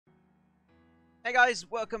Hey guys,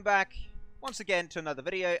 welcome back once again to another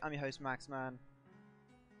video. I'm your host Maxman,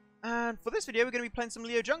 and for this video we're going to be playing some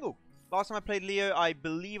Leo Jungle. Last time I played Leo, I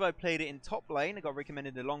believe I played it in top lane. It got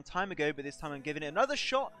recommended a long time ago, but this time I'm giving it another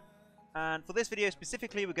shot. And for this video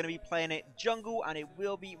specifically, we're going to be playing it Jungle, and it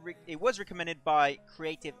was recommended by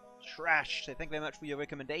Creative Trash. So thank you very much for your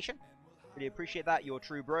recommendation. Really appreciate that. You're a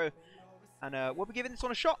true bro. And we'll be giving this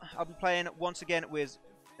one a shot. I'll be playing once again with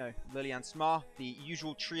Lily and Smar, the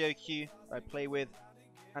usual trio queue I play with.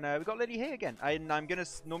 And we've got Lily here again. I'm going to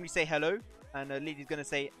normally say hello, and Lily's going to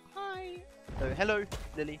say hi. So hello,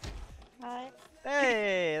 Lily. Hi.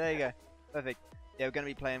 Hey, there you go. Perfect. Yeah, we're going to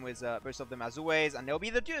be playing with both of them as always, and they'll be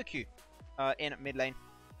the duo queue in mid lane.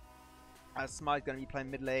 Smar's going to be playing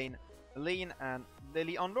mid lane, Aline, and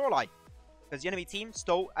Lily on Lorelei. Because the enemy team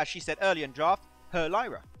stole, as she said earlier in draft, her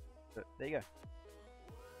Lyra. So there you go.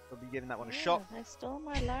 We'll be giving that one a shot. I stole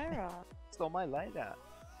my Lyra. Stole my Lyra.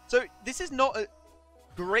 So this is not a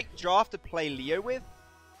great draft to play Leo with.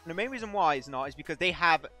 And the main reason why it's not is because they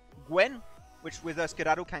have Gwen, which with her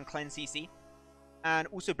Skedaddle can cleanse CC. And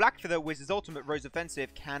also Blackfeather with his ultimate Rose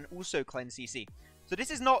Offensive can also cleanse CC. So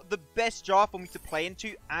this is not the best draft for me to play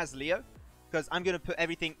into as Leo. Because I'm going to put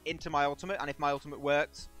everything into my ultimate. And if my ultimate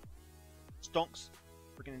works, stonks.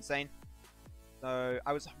 Freaking insane. So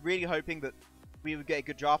I was really hoping that we would get a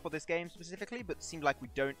good draft for this game specifically. But it seemed like we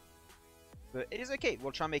don't. But it is okay.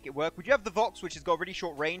 We'll try and make it work. We do have the Vox, which has got really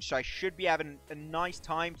short range. So I should be having a nice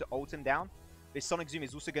time to ult him down. This Sonic Zoom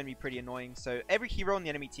is also going to be pretty annoying. So every hero on the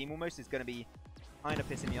enemy team almost is going to be kind of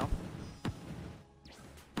pissing me off.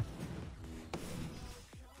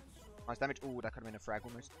 Nice damage. Oh, that could have been a frag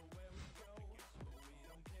almost.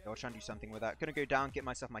 I'll try and do something with that. Gonna go down, get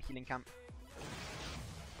myself my healing camp.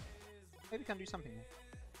 Maybe we can do something here.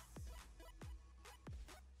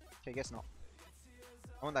 Okay, guess not.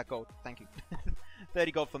 I want that gold. Thank you.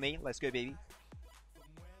 30 gold for me. Let's go, baby.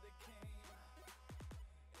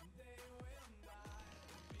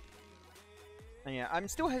 And yeah, I'm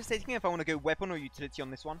still hesitating if I want to go weapon or utility on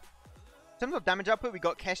this one. In terms of damage output, we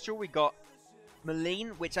got Kestrel, we got Maline,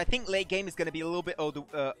 which I think late game is going to be a little bit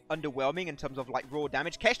underwhelming in terms of like raw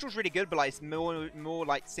damage. Kestrel's really good, but like it's more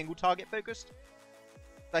like single target focused.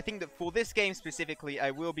 So I think that for this game specifically,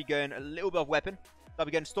 I will be going a little bit of weapon. I'll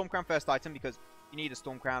be going Storm Crown first item because you need a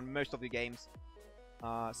Storm Crown most of the games. So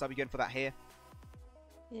I'll be going for that here.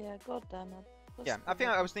 Yeah, god damn it. Yeah,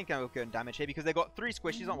 I was thinking I would go and damage here because they got 3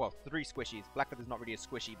 squishies on. Well, 3 squishies. Blackfeather's not really a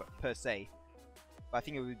squishy, but per se. But I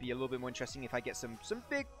think it would be a little bit more interesting if I get some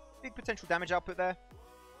big potential damage output there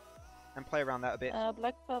and play around that a bit.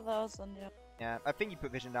 Blackfeather's on you. Yeah, I think you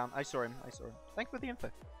put vision down. I saw him. Thanks for the info.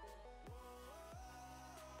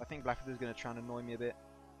 I think Blackfeather's going to try and annoy me a bit.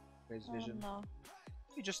 Where's vision? No.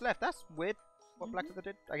 He just left. That's weird. What Blackfeather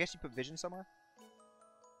did? I guess you put vision somewhere.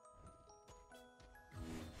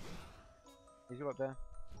 He's up there.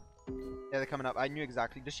 Yeah, they're coming up. I knew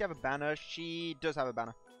exactly. Does she have a banner? She does have a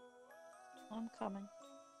banner. I'm coming.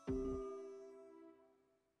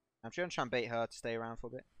 I'm trying to try and bait her to stay around for a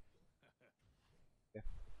bit. Yeah.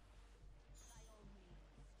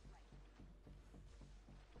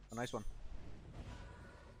 A nice one.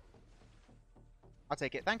 I'll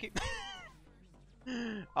take it. Thank you.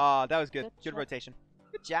 Ah, that was good. Good rotation.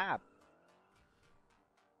 Good job.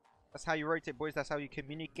 That's how you rotate, boys. That's how you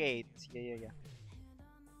communicate. Yeah.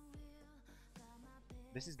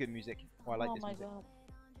 This is good music. Oh, I like this music. God.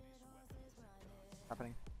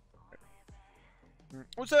 Happening.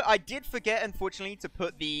 Also, I did forget, unfortunately, to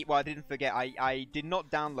put the... Well, I didn't forget. I did not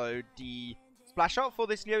download the splash art for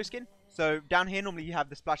this Leo skin. So, down here, normally you have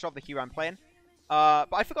the splash art of the hero I'm playing.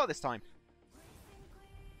 But I forgot this time.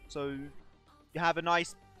 So, you have a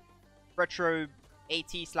nice retro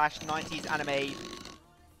 80s/90s anime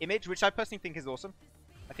image, which I personally think is awesome.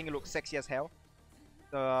 I think it looks sexy as hell.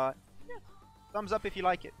 So, yeah. Thumbs up if you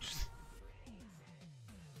like it.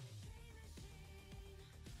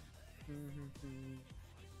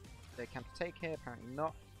 They camp to take here, apparently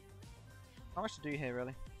not. Not much to do here,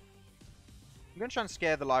 really. I'm going to try and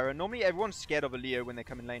scare the Lyra. Normally, everyone's scared of a Leo when they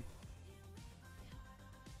come in lane.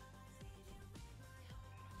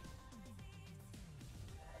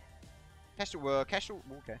 Kestrel,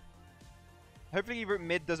 okay. Hopefully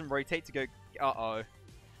mid doesn't rotate to go... Uh-oh.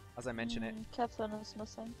 As I mention it. Catherine is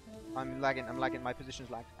missing. I'm lagging, my position's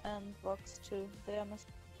lagged. And Vox too, they are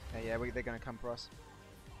missing. Yeah, they're going to come for us.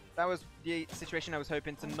 That was the situation I was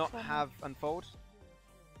hoping to not have unfold.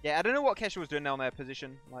 Yeah, I don't know what Kesha was doing there on their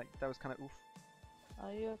position. Like, that was kind of oof.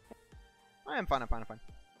 Are you okay? I am fine, I'm fine.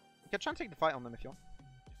 You can try and take the fight on them if you want.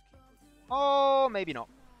 Oh, maybe not.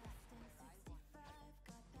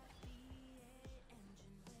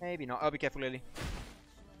 Maybe not. Oh, be careful, Lily.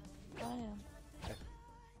 I am.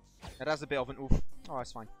 It has a bit of an oof. Oh,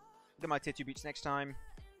 that's fine. Get my tier 2 beats next time.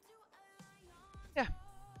 Yeah.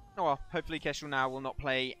 Oh well, hopefully Kestrel now will not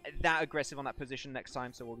play that aggressive on that position next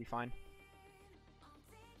time, so we'll be fine.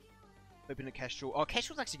 Hoping that Kestrel... Oh,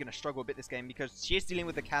 Kestrel's actually going to struggle a bit this game because she is dealing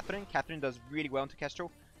with the Catherine. Catherine does really well into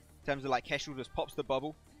Kestrel. In terms of, like, Kestrel just pops the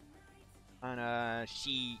bubble. And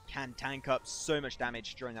she can tank up so much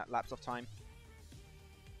damage during that lapse of time.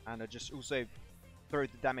 And just also throw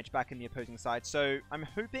the damage back in the opposing side. So I'm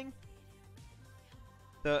hoping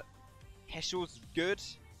that Kestrel's good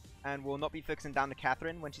and will not be focusing down the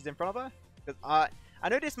Catherine when she's in front of her. Because I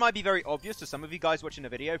know this might be very obvious to some of you guys watching the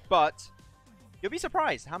video, but you'll be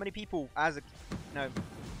surprised how many people as a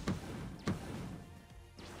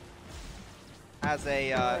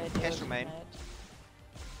Kestrel main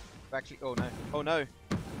actually... Oh no. Oh no.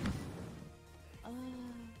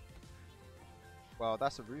 Well,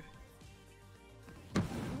 that's a roof.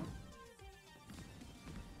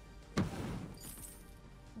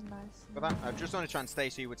 Nice. For that, I just want to try and stay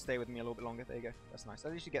so you would stay with me a little bit longer. There you go. That's nice.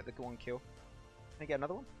 At least you get the one kill. Can I get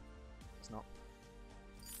another one? It's not.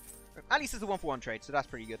 At least it's a 1-for-1 trade, so that's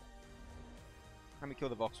pretty good. And we kill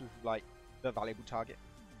the Vox with, like, the valuable target.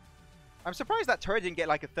 I'm surprised that turret didn't get,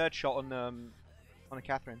 like, a third shot on a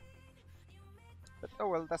Catherine. But, oh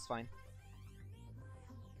well, that's fine.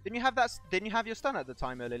 Didn't you have that? Didn't you have your stun at the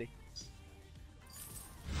time, Lily?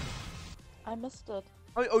 I missed it.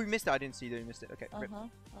 Oh, you missed it. I didn't see that you missed it. Okay. Rip.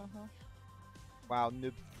 Wow,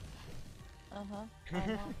 noob. I know.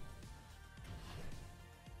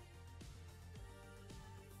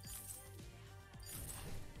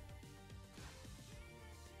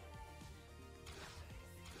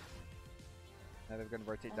 Now they're going to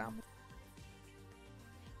rotate down.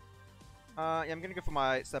 Yeah, I'm going to go for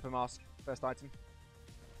my Stepper Mask, first item.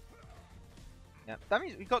 Yeah, that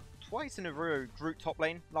means we got twice in a row Groot top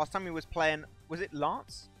lane. Last time he was playing, was it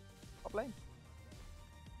Lance? Top lane?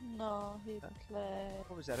 No, he played...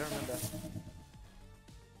 What was that? I don't remember.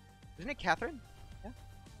 Isn't it Catherine? Yeah?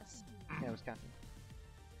 Yes. Yeah, it was Catherine.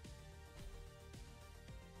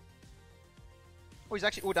 Oh, he's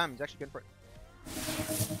actually... Oh, damn, he's actually going for it.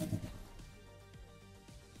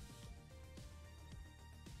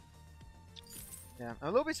 Yeah, I'm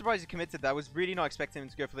a little bit surprised he committed that. I was really not expecting him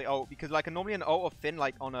to go for the ult, because like normally an ult of Finn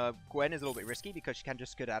like on a Gwen is a little bit risky because she can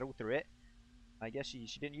just skedaddle through it. I guess she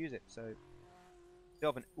didn't use it, so bit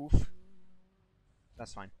of an oof.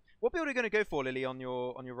 That's fine. What build are you gonna go for, Lily, on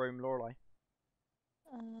your roam Lorelei?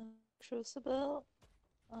 Crucible.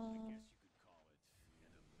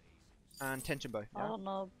 And tension bow. I Yeah? don't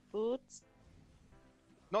know, boots.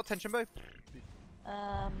 Not tension bow.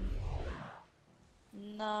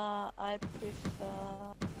 Nah, I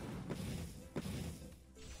prefer...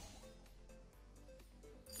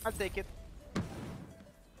 I'll take it.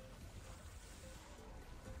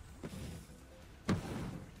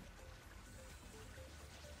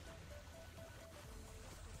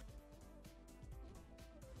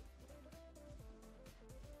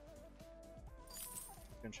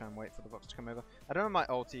 Gonna try and wait for the Vox to come over. I don't have my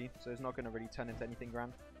ulti, so it's not gonna really turn into anything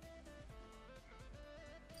grand.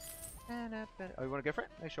 Oh, you want to go for it?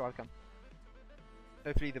 No, sure, I'll come.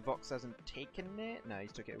 Hopefully the Vox hasn't taken it. No,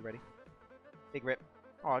 he's took it already. Big rip.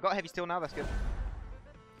 Oh, I got heavy steel now, that's good.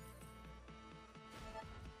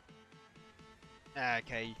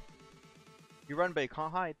 Okay. You run, but you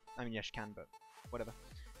can't hide. I mean, yes, you can, but whatever.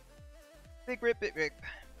 Big rip, big rip.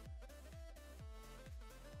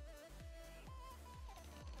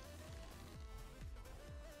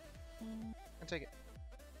 I'll take it.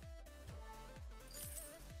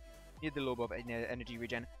 Need the little bit of energy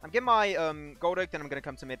regen. I'm getting my gold oak, then I'm going to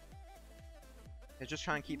come to mid. Yeah, just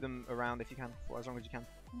try and keep them around if you can, for as long as you can.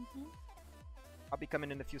 I'll be coming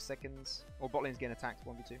in a few seconds. Or bot lane's getting attacked,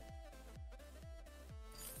 1v2.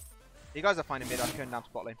 You guys are fine in mid, I'm going down to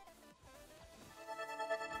bot lane.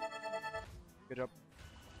 Good job.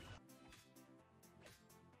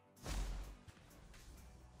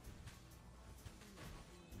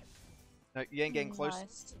 No, you ain't getting close.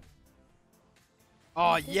 Nice.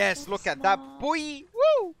 Oh yes, look at that boy!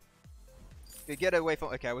 Woo! Okay, get away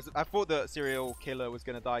from. Okay, I thought the serial killer was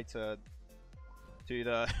gonna die to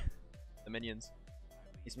the minions.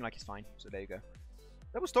 He seemed like he's fine, so there you go.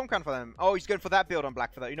 Double Stormcrown for them. Oh, he's going for that build on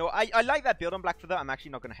Black for that. You know, I like that build on Black for that. I'm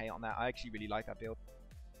actually not gonna hate on that. I actually really like that build.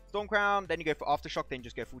 Stormcrown, then you go for Aftershock, then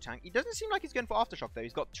just go full tank. He doesn't seem like he's going for Aftershock though.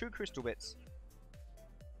 He's got 2 crystal bits.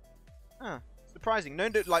 Huh. Surprising.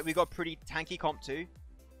 Known that like we got pretty tanky comp too.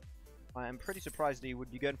 I am pretty surprised he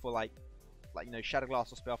would be going for like you know,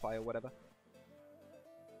 Shadowglass or Spellfire or whatever.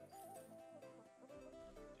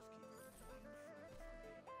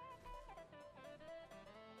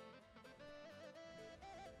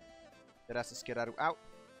 That has to skedaddle out.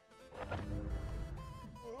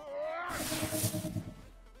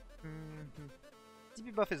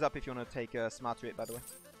 CP buff is up if you want to take a smart to it, by the way.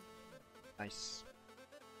 Nice.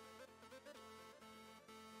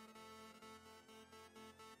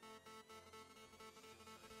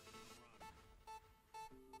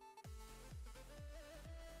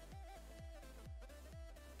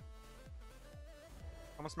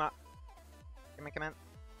 Come on, smart. Come on.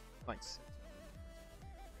 Nice.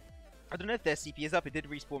 I don't know if their CP is up. It did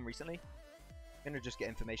respawn recently. I'm gonna just get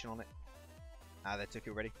information on it. Ah, they took it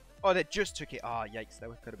already. Oh, they just took it. Ah, yikes. That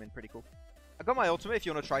could have been pretty cool. I got my ultimate if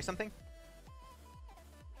you want to try something.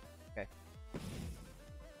 Okay.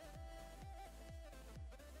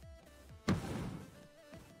 You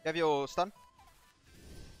have your stun?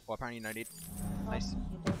 Well, apparently no need. Nice.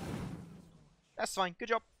 That's fine. Good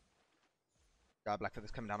job. God,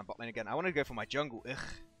 Blackfeather's coming down on bot lane again. I want to go for my jungle. Ugh.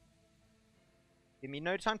 Give me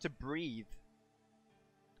no time to breathe.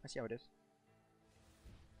 I see how it is.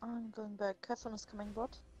 I'm going back. Catherine is coming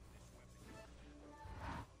bot.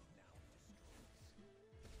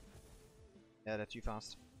 Yeah, they're too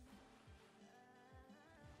fast.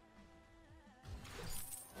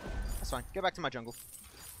 That's fine. Go back to my jungle.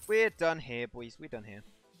 We're done here, boys. We're done here.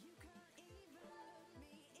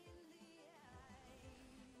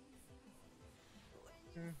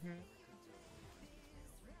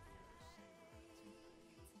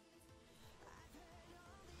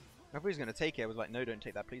 I thought he was going to take it. I was like, no, don't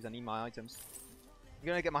take that, please. I need my items. I'm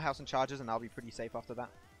going to get my house and charges, and I'll be pretty safe after that.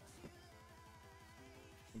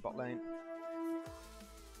 In bot lane.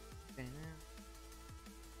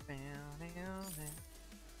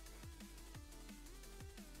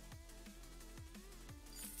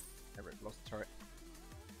 Never lost the turret.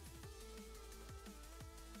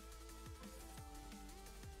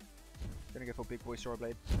 Gonna go for big boy Sora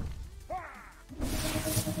Blade.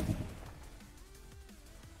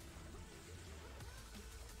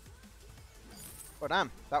 Oh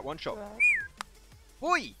damn, that one shot. Right.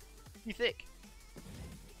 Boy! You thick.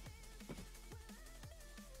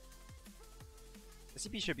 The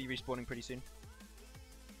CP should be respawning pretty soon.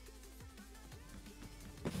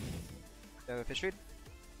 The fish food.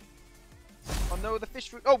 Oh no, the fish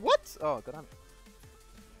food. Oh, what? Oh, god damn it.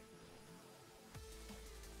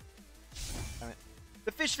 Damn it.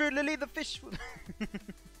 The fish food, Lily, the fish food.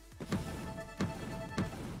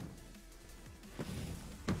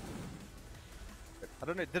 I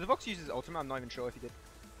don't know. Did the Vox use his ultimate? I'm not even sure if he did.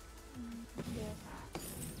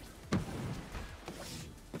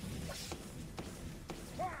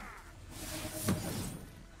 Yeah.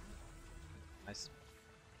 Nice.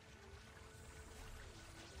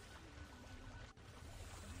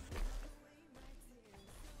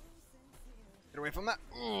 Get away from that.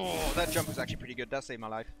 Oh, that jump was actually pretty good. That saved my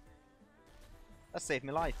life. That saved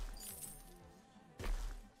my life.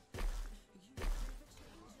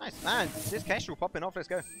 Nice, man. This Kestrel popping off. Let's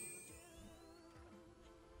go.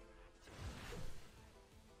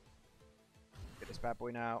 Get this bad boy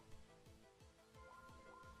now.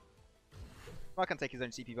 Well, I can take his own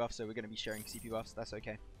CP buff, so we're going to be sharing CP buffs. That's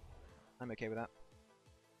okay. I'm okay with that.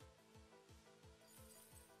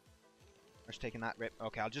 Just taking that rip.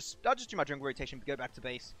 Okay, I'll just do my jungle rotation, go back to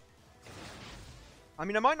base. I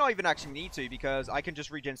mean, I might not even actually need to because I can just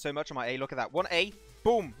regen so much on my A. Look at that. 1A.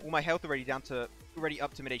 Boom. All my health already up to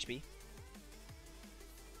mid HP.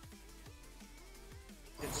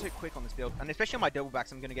 It's so quick on this build. And especially on my double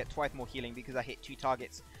backs, I'm going to get twice more healing because I hit 2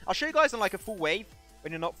 targets. I'll show you guys on like a full wave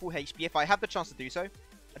when you're not full HP. If I have the chance to do so,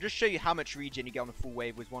 I'll just show you how much regen you get on a full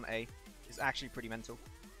wave with 1A. It's actually pretty mental.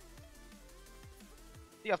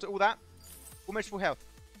 See, after all that, almost full health.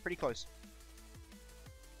 Pretty close.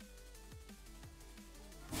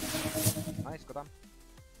 Nice, got done.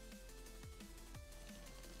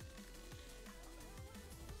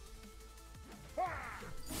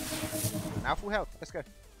 Now full health. Let's go.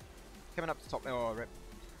 Coming up to top. Oh, rip.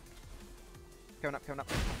 Coming up, coming up.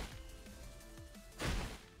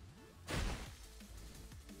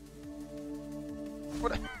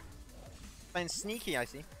 What? Playing sneaky, I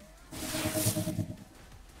see.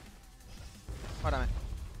 Oh, damn it.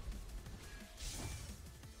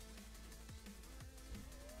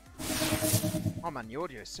 Oh man, the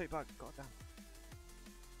audio is so bugged. God damn.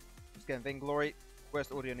 Just getting Vainglory.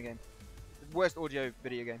 Worst audio in the game. Worst audio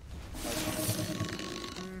video game.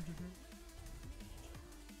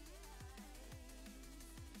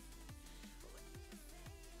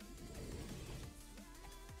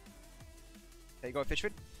 There you go,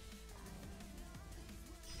 Fishfood.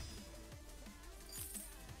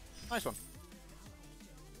 Nice one.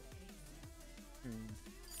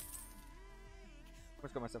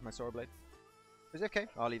 Almost got myself my Sora Blade. Is it okay?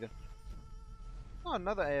 I'll leave it. Oh,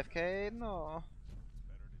 another AFK. No.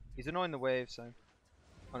 He's annoying the wave, so.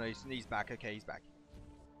 Oh no, he's back. Okay, he's back.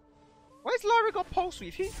 Why has Lyra got pulse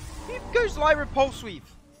weave? Who goes Lyra pulse weave?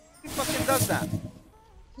 Who fucking does that?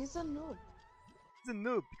 He's a noob. He's a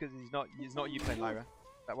noob because he's not you playing Lyra.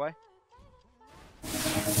 That way.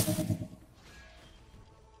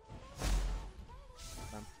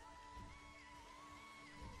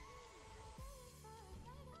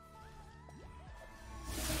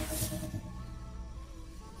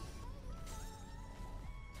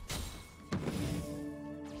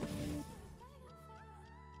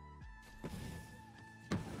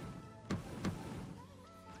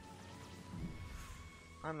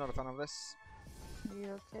 I'm not a fan of this.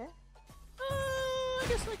 You okay? I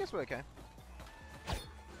guess we're okay.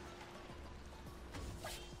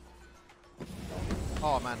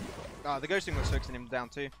 Oh man, the ghosting was focusing him down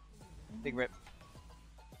too. Big rip.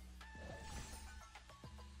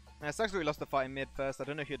 Yeah, it sucks that we lost the fight in mid first. I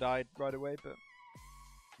don't know if you died right away, but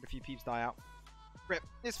a few peeps die out. Rip.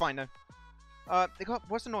 It's fine though.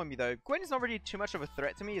 What's annoying me though? Gwen is not really too much of a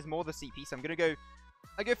threat to me. It's more the CP, so I'm gonna go.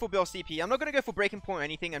 I go for Bill CP. I'm not gonna go for Breaking Point or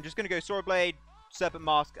anything. I'm just gonna go Sword Blade, Serpent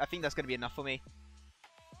Mask. I think that's gonna be enough for me,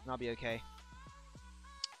 and I'll be okay.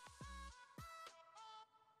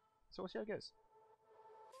 So we'll see how it goes.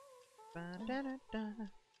 But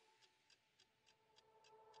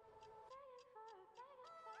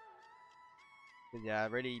yeah,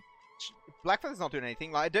 really, Blackfeather's not doing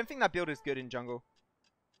anything. Like, I don't think that build is good in jungle.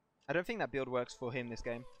 I don't think that build works for him this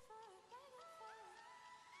game.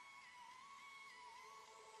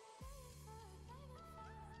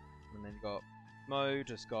 And then you got Mo,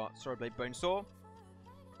 just got Swordblade Bonesaw.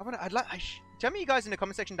 Tell me you guys in the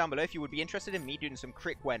comment section down below if you would be interested in me doing some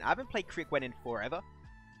Crit Gwen. I haven't played Crit Gwen in forever.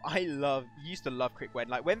 Used to love Crit Gwen.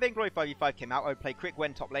 Like when Vainglory 5v5 came out, I would play Crit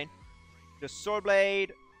Gwen top lane. Just Swordblade,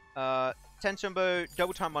 10 Jumbo,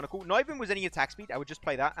 double time monocle. Not even with any attack speed, I would just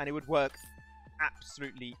play that and it would work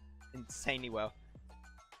absolutely insanely well.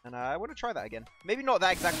 And I want to try that again. Maybe not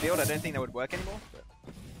that exact build, I don't think that would work anymore. But...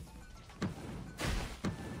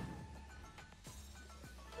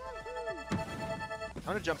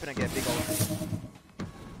 I'm gonna jump in and get a big ult.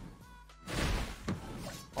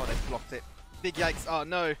 Oh, they blocked it. Big yikes. Oh,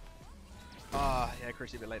 no. Ah, yeah,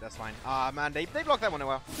 Crucible a bit late. That's fine. Ah, man, they blocked that one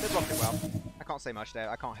well. They blocked it well. I can't say much there.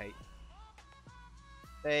 I can't hate.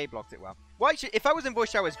 They blocked it well. Well, actually, if I was in Voice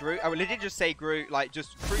Shower as Groot, I would legit just say Groot, like,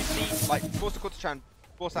 just Crucible, like, force the core to try and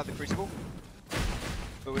force out the Crucible.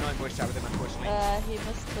 But we're not in Voice Chat with him, unfortunately. He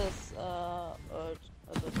missed this,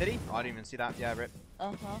 Did he? Oh, I didn't even see that. Yeah, rip.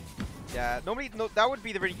 Uh-huh. Yeah, normally, no, that would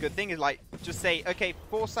be the really good thing, is, like, just say, okay,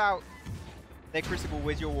 force out their Crucible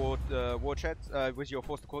with your ward shed, with your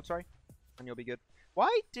force the core, sorry. And you'll be good.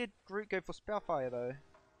 Why did Groot go for Spellfire, though?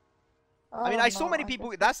 I mean, I saw many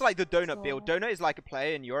people, that's like the Donut build. Donut is like a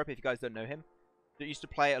player in Europe, if you guys don't know him, that used to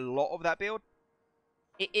play a lot of that build.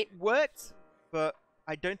 It worked, but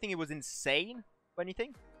I don't think it was insane or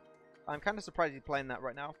anything. I'm kind of surprised he's playing that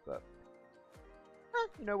right now, but...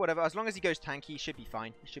 you know, whatever. As long as he goes tanky, he should be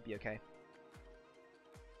fine. He should be okay.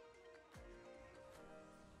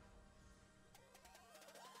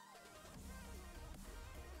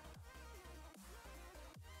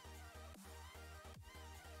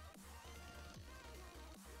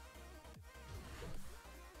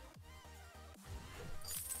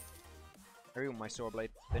 I really want my Sword Blade,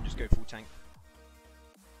 then just go full tank.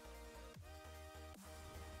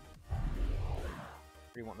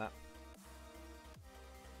 Really want that.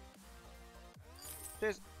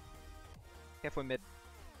 Cheers. Careful in mid.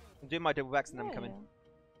 I'm doing my double backs and then I'm coming.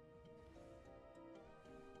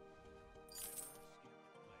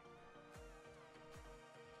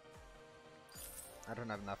 I don't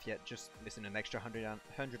have enough yet, just missing an extra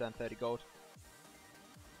 130 gold.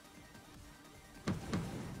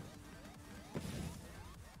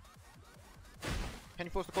 Can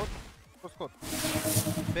you force the cord? Force the cord.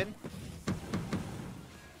 Spin.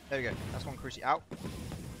 There we go. That's one Cruci out.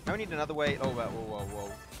 Now we need another way. Oh, whoa, whoa,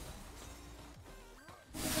 whoa.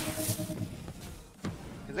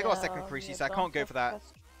 Because they got a second Cruci, so I can't go for that.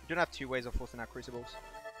 We don't have two ways of forcing out Crucibles.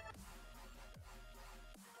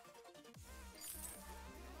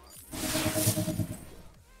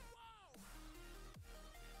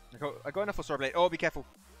 I got enough for Sword Blade. Oh, be careful.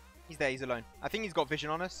 He's there, he's alone. I think he's got vision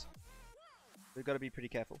on us. We've got to be pretty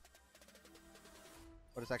careful.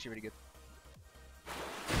 But it's actually really good.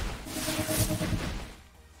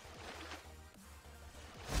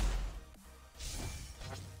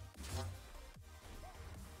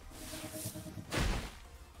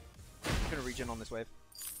 I'm gonna regen on this wave.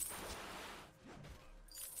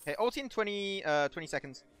 Okay, ulti in 20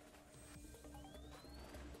 seconds.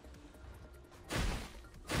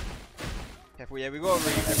 Careful, yeah, we've got to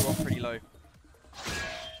read everyone pretty low.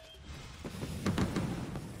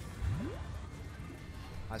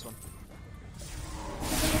 Nice one.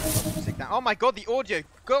 Stick down. Oh my god, the audio!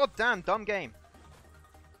 God damn, dumb game.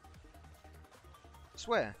 I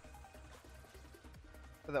swear.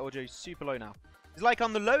 But that audio is super low now. It's like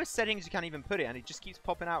on the lowest settings you can't even put it, and it just keeps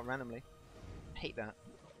popping out randomly. I hate that.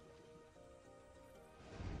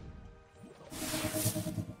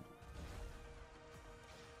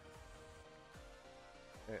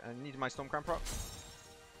 I need my Stormcrown prop.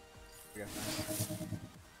 There we go. Nice.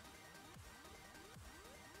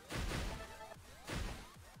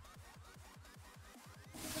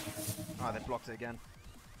 Oh, they blocked it again.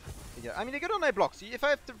 Yeah, I mean, they're good on their blocks. If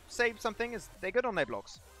I have to say something, is they're good on their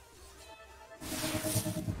blocks.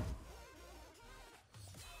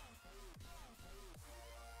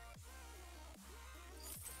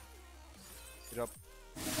 Good job.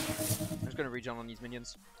 I'm just going to regen on these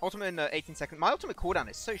minions. Ultimate in 18 seconds. My ultimate cooldown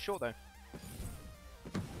is so short, though.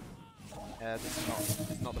 Yeah, this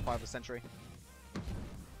is not the 5th century.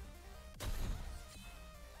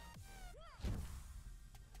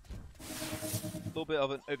 A little bit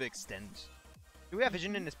of an overextend. Do we have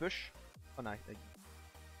vision in this bush? Oh no,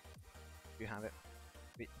 you have it.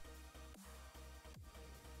 Wait.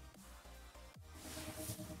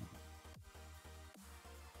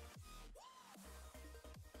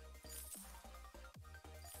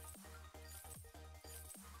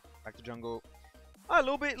 Back to jungle. Oh, a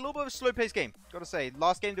little bit of a slow-paced game. Gotta say,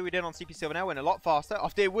 last game that we did on CP7L went a lot faster.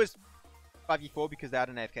 After it was 5v4 because they had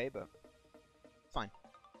an AFK, but fine.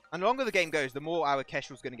 And the longer the game goes, the more our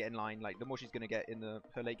Kestrel's going to get in line. Like, the more she's going to get in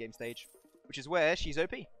her late game stage. Which is where she's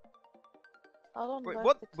OP. Wait,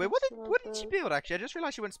 what did she build, actually? I just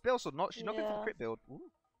realized she went Spell Sword. She's not going for the crit build.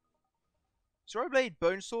 Ooh. Sorrow Blade,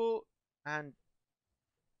 Bone Sword, and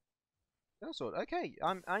Spell Sword. Okay,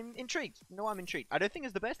 I'm intrigued. No, I'm intrigued. I don't think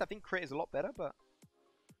it's the best. I think crit is a lot better, but...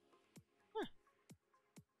 Huh.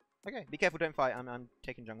 Okay, be careful, don't fight. I'm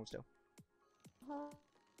taking jungle still.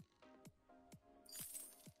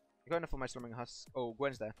 Going for my Slumbering Husk. Oh,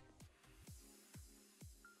 Gwen's there.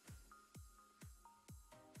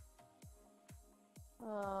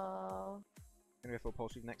 I'm gonna go for a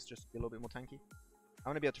Pulse Weave next, just to be a little bit more tanky. I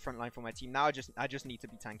want to be able to front line for my team. Now I just need to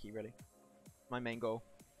be tanky, really. My main goal.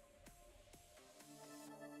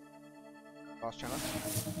 Fast channel.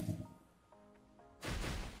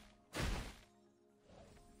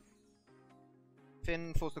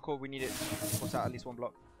 Finn, force the core, we need it. Force out at least one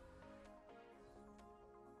block.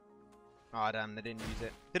 Ah, oh, damn, they didn't use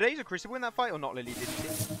it. Did they use a Crucible in that fight or not, Lily? Did you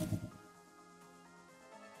see?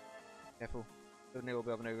 Careful. Doesn't need a little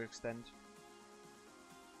bit of an overextend.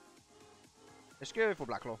 Let's go for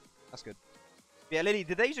Blacklaw. That's good. Yeah, Lily,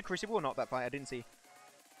 did they use a Crucible or not that fight? I didn't see.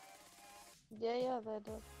 Yeah, they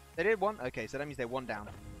did. They did one? Okay, so that means they're one down.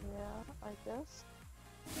 Yeah, I guess.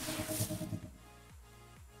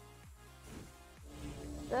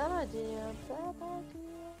 Bad idea, bad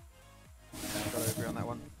idea. Yeah, gotta agree on that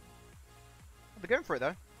one. They're going for it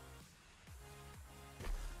though.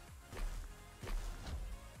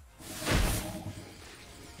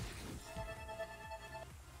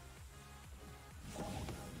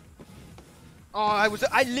 Oh, I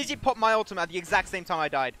literally popped my ultimate at the exact same time I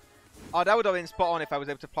died. Oh, that would have been spot on if I was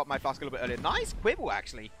able to pop my flask a little bit earlier. Nice quibble,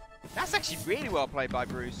 actually. That's actually really well played by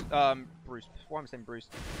Bruce. Bruce. Why am I saying Bruce?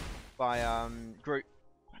 By, Groot.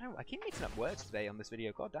 I keep mixing up words today on this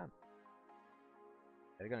video. God damn. Yeah,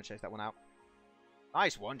 they're going to chase that one out.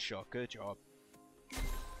 Nice one shot. Good job.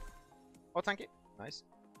 Oh, tank it. Nice.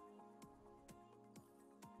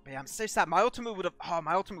 But yeah, I'm so sad. My ultimate would have... Oh,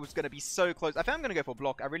 my ultimate was going to be so close. I think I'm going to go for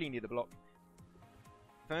block. I really need a block.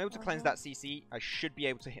 If I'm able to cleanse that CC, I should be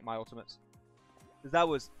able to hit my ultimates. Because that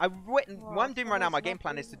was... what I'm doing right now, my game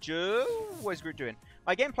plan is to just... What is Groot doing?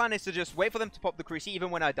 My game plan is to just wait for them to pop the Cruci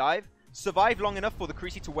even when I dive. Survive long enough for the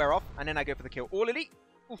Cruci to wear off. And then I go for the kill. All elite.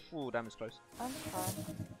 Oof, ooh, damn, it's close. I'm fine.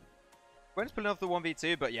 Gwen's pulling off the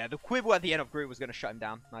 1v2, but yeah, the quibble at the end of Groot was going to shut him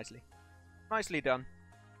down. Nicely. Nicely done.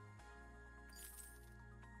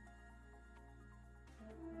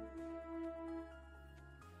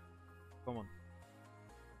 Come on.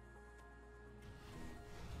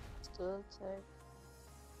 Still take.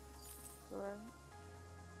 Right.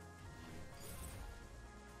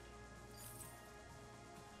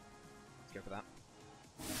 Let's go for that.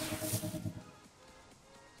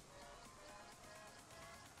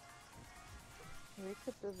 We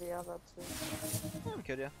could do the other two. Yeah, we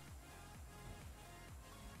could, yeah.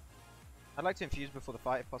 I'd like to infuse before the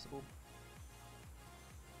fight if possible.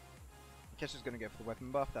 Kesha's going to go for the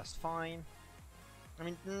weapon buff, that's fine. I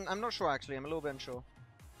mean, I'm not sure actually, I'm a little bit unsure.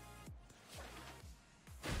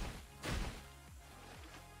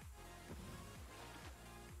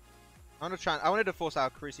 I'm gonna try. I wanted to force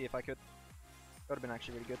out Cruci if I could. That would have been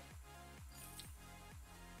actually really good.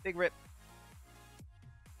 Big rip.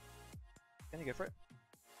 Can you go for it?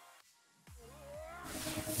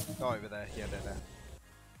 Oh, over there. Yeah, they're there.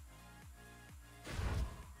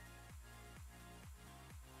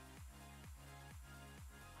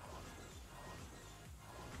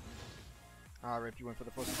 Ah, rip, you went for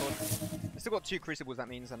the full support. We still got 2 Crucibles, that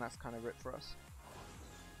means, and that's kind of rip for us.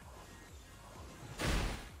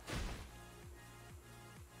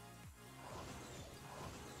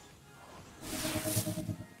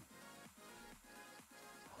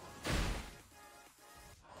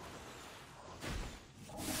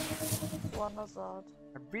 One is out.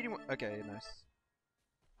 I really want. Okay, nice.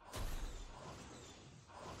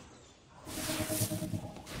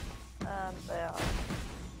 And they are.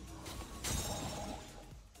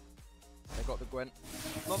 I got the Gwen.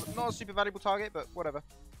 Not a super valuable target, but whatever.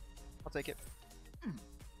 I'll take it.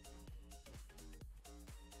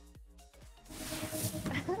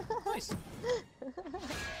 Nice.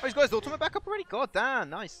 Oh, he's got his ultimate back up already? God damn,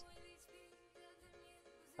 nice.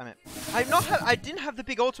 Damn it. I didn't have the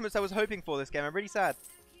big ultimates I was hoping for this game. I'm really sad.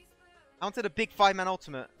 I wanted a big 5-man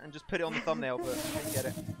ultimate and just put it on the thumbnail, but I didn't get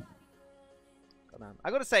it. God damn. I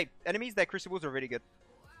gotta say, enemies, their crucibles are really good.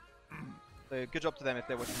 So good job to them if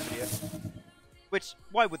they're watching the video. Which,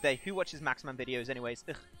 why would they? Who watches Maxman videos anyways?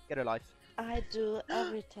 Ugh, get a life. I do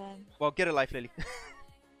every time. Well, get a life, Lily.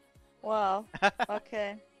 Wow.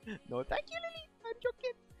 Okay. No, thank you, Lily. I'm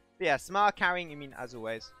joking. But yeah, smart carrying, you mean, as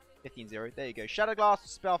always. 15-0. There you go. Shadow Glass,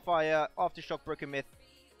 Spellfire, Aftershock, Broken Myth.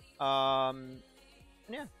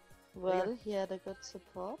 Yeah. Well, he had a good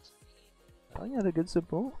support. Oh, yeah, the good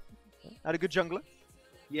support. Had a good jungler.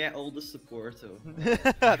 Yeah, all the support. So.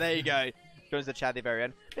 There you go. Joins the chat at the very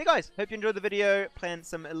end. Hey guys, hope you enjoyed the video. Playing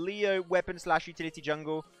some Leo weapon / utility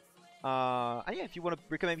jungle. And yeah, if you want to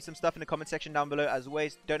recommend me some stuff in the comment section down below, as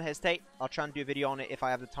always, don't hesitate. I'll try and do a video on it if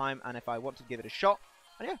I have the time and if I want to give it a shot.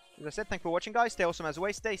 And yeah, as I said, thanks for watching, guys. Stay awesome as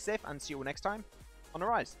always, stay safe, and see you all next time on the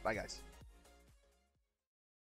Rise. Bye, guys.